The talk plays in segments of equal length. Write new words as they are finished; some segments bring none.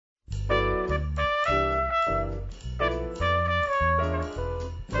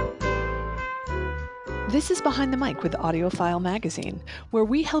This is Behind the Mic with AudioFile Magazine, where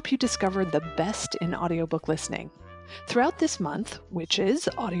we help you discover the best in audiobook listening. Throughout this month, which is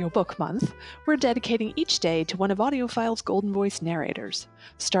Audiobook Month, we're dedicating each day to one of AudioFile's Golden Voice narrators.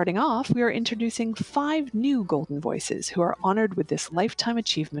 Starting off, we are introducing 5 new Golden Voices who are honored with this Lifetime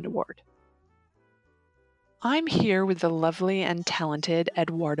Achievement Award. I'm here with the lovely and talented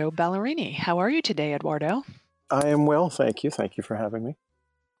Eduardo Ballerini. How are you today, Eduardo? I am well, thank you. Thank you for having me.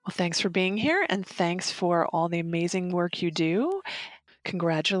 Well, thanks for being here, and thanks for all the amazing work you do.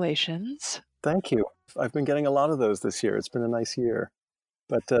 Congratulations. Thank you. I've been getting a lot of those this year. It's been a nice year.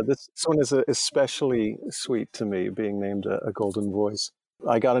 But this one is especially sweet to me, being named a Golden Voice.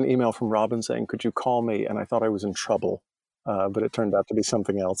 I got an email from Robin saying, could you call me? And I thought I was in trouble, but it turned out to be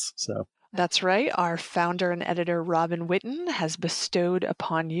something else. So That's right. Our founder and editor, Robin Whitten, has bestowed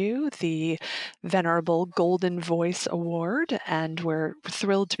upon you the venerable Golden Voice Award, and we're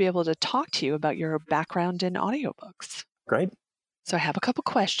thrilled to be able to talk to you about your background in audiobooks. Great. So I have a couple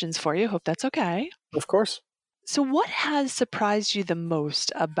questions for you. Hope that's okay. Of course. So what has surprised you the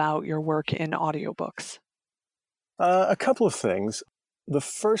most about your work in audiobooks? A couple of things. The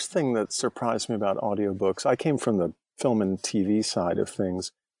first thing that surprised me about audiobooks, I came from the film and TV side of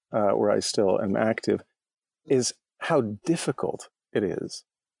things, where I still am active, is how difficult it is.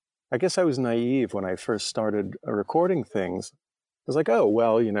 I guess I was naive when I first started recording things. I was like, oh,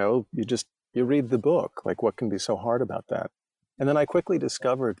 well, you read the book. Like, what can be so hard about that? And then I quickly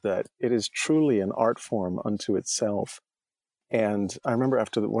discovered that it is truly an art form unto itself. And I remember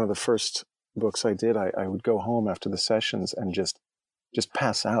after one of the first books I did, I would go home after the sessions and just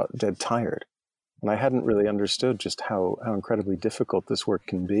pass out, dead tired. And I hadn't really understood just how incredibly difficult this work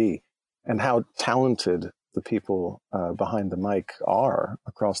can be and how talented the people behind the mic are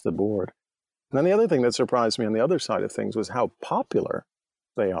across the board. And then the other thing that surprised me on the other side of things was how popular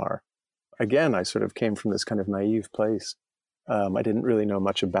they are. Again, I sort of came from this kind of naive place. I didn't really know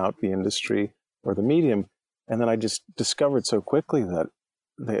much about the industry or the medium. And then I just discovered so quickly that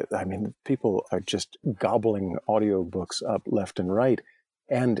people are just gobbling audiobooks up left and right.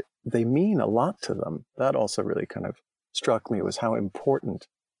 And they mean a lot to them. That also really kind of struck me, was how important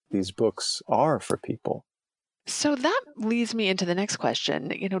these books are for people. So that leads me into the next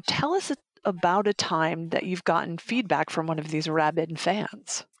question. Tell us about a time that you've gotten feedback from one of these rabid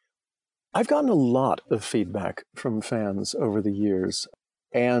fans. I've gotten a lot of feedback from fans over the years.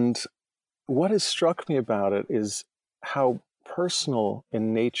 And what has struck me about it is how personal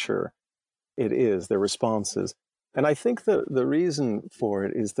in nature it is, their responses. And I think the reason for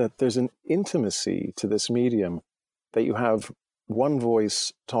it is that there's an intimacy to this medium, that you have one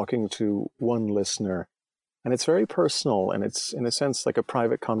voice talking to one listener. And it's very personal, and it's, in a sense, like a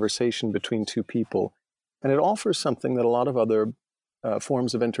private conversation between two people. And it offers something that a lot of other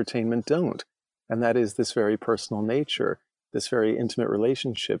forms of entertainment don't. And that is this very personal nature, this very intimate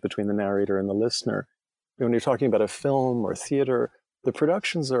relationship between the narrator and the listener. When you're talking about a film or theater, the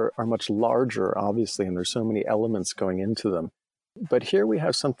productions are much larger, obviously, and there's so many elements going into them. But here we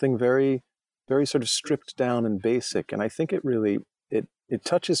have something very, very sort of stripped down and basic. And I think it really, it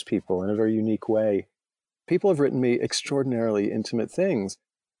touches people in a very unique way. People have written me extraordinarily intimate things.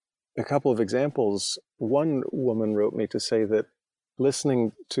 A couple of examples. One woman wrote me to say that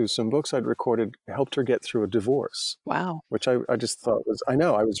listening to some books I'd recorded helped her get through a divorce. Wow. Which I just thought was, I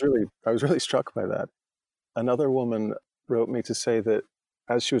was really struck by that. Another woman wrote me to say that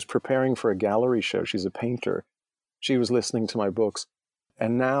as she was preparing for a gallery show, she's a painter, she was listening to my books.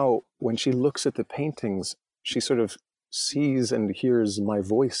 And now when she looks at the paintings, she sort of sees and hears my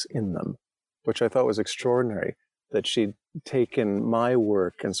voice in them, which I thought was extraordinary, that she'd taken my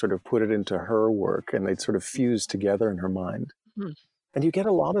work and sort of put it into her work, and they'd sort of fused together in her mind. Hmm. And you get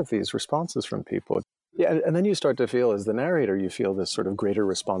a lot of these responses from people. Yeah, and then you start to feel, as the narrator, you feel this sort of greater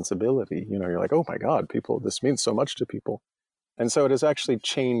responsibility. You're like, oh my God, this means so much to people. And so it has actually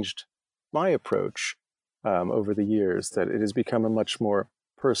changed my approach over the years, that it has become a much more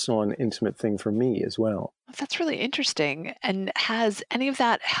personal and intimate thing for me as well. That's really interesting. And has any of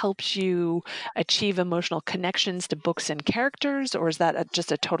that helped you achieve emotional connections to books and characters, or is that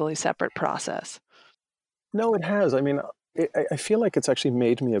just a totally separate process? No, it has. I feel like it's actually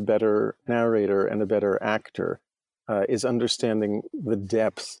made me a better narrator and a better actor, is understanding the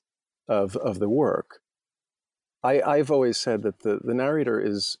depth of the work. I've always said that the narrator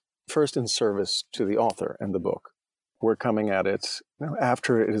is first in service to the author and the book. We're coming at it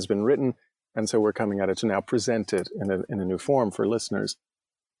after it has been written, and so we're coming at it to now present it in a new form for listeners.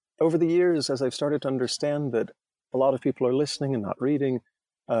 Over the years, as I've started to understand that a lot of people are listening and not reading,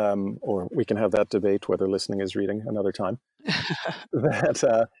 or we can have that debate whether listening is reading another time,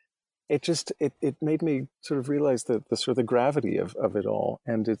 that it made me sort of realize the sort of the gravity of it all,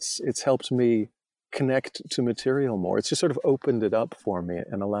 and it's helped me connect to material more. It's just sort of opened it up for me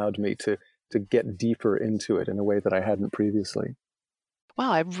and allowed me to get deeper into it in a way that I hadn't previously.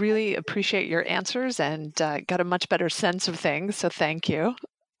 Wow, I really appreciate your answers and got a much better sense of things, so thank you. Of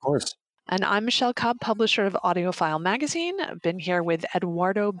course. And I'm Michelle Cobb, publisher of AudioFile Magazine. I've been here with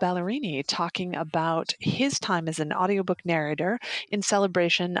Eduardo Ballerini talking about his time as an audiobook narrator in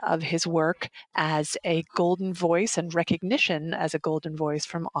celebration of his work as a golden voice and recognition as a golden voice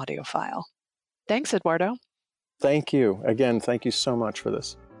from AudioFile. Thanks, Eduardo. Thank you. Again, thank you so much for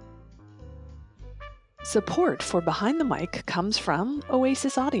this. Support for Behind the Mic comes from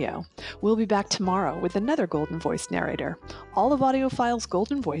Oasis Audio. We'll be back tomorrow with another Golden Voice narrator. All of AudioFile's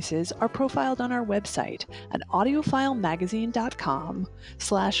Golden Voices are profiled on our website at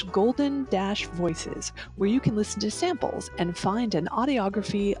audiofilemagazine.com/golden-voices, where you can listen to samples and find an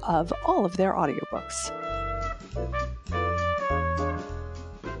audiography of all of their audiobooks.